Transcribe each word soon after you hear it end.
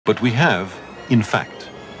But we have, in fact,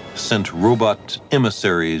 sent robot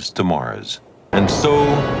emissaries to Mars. And so,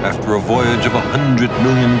 after a voyage of 100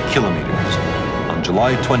 million kilometers, on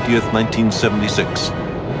July 20th, 1976,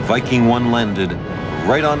 Viking One landed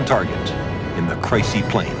right on target in the Chryse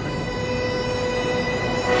Plain.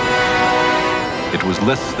 It was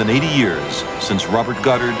less than 80 years since Robert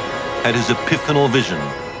Goddard had his epiphanal vision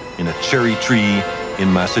in a cherry tree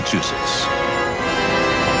in Massachusetts.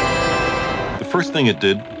 The first thing it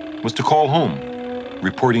did was to call home,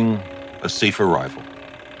 reporting a safe arrival.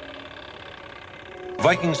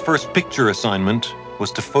 Viking's first picture assignment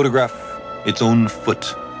was to photograph its own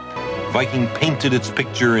foot. Viking painted its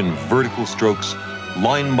picture in vertical strokes,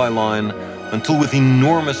 line by line, until with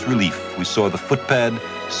enormous relief we saw the footpad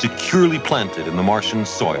securely planted in the Martian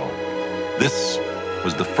soil. This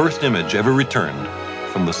was the first image ever returned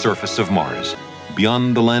from the surface of Mars.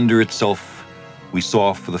 Beyond the lander itself, we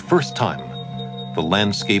saw for the first time the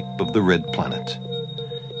landscape of the red planet.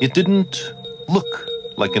 It didn't look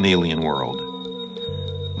like an alien world.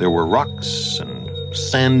 There were rocks and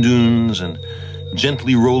sand dunes and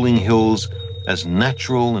gently rolling hills as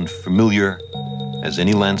natural and familiar as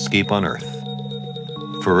any landscape on Earth.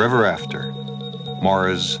 Forever after,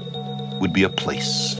 Mars would be a place.